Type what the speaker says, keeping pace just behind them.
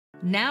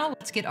Now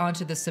let's get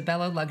onto the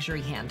Sobel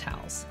luxury hand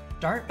towels.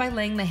 Start by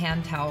laying the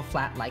hand towel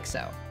flat like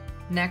so.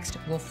 Next,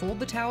 we'll fold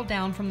the towel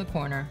down from the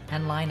corner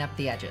and line up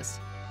the edges.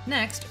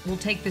 Next, we'll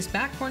take this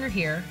back corner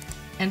here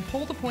and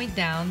pull the point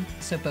down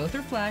so both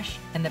are flush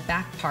and the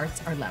back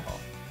parts are level.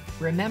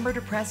 Remember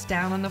to press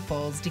down on the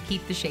folds to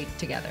keep the shape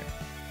together.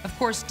 Of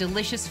course,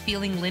 delicious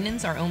feeling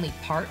linens are only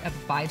part of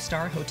a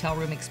 5-star hotel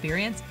room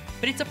experience,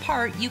 but it's a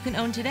part you can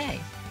own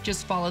today.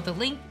 Just follow the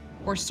link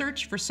or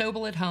search for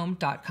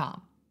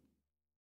sobelathome.com.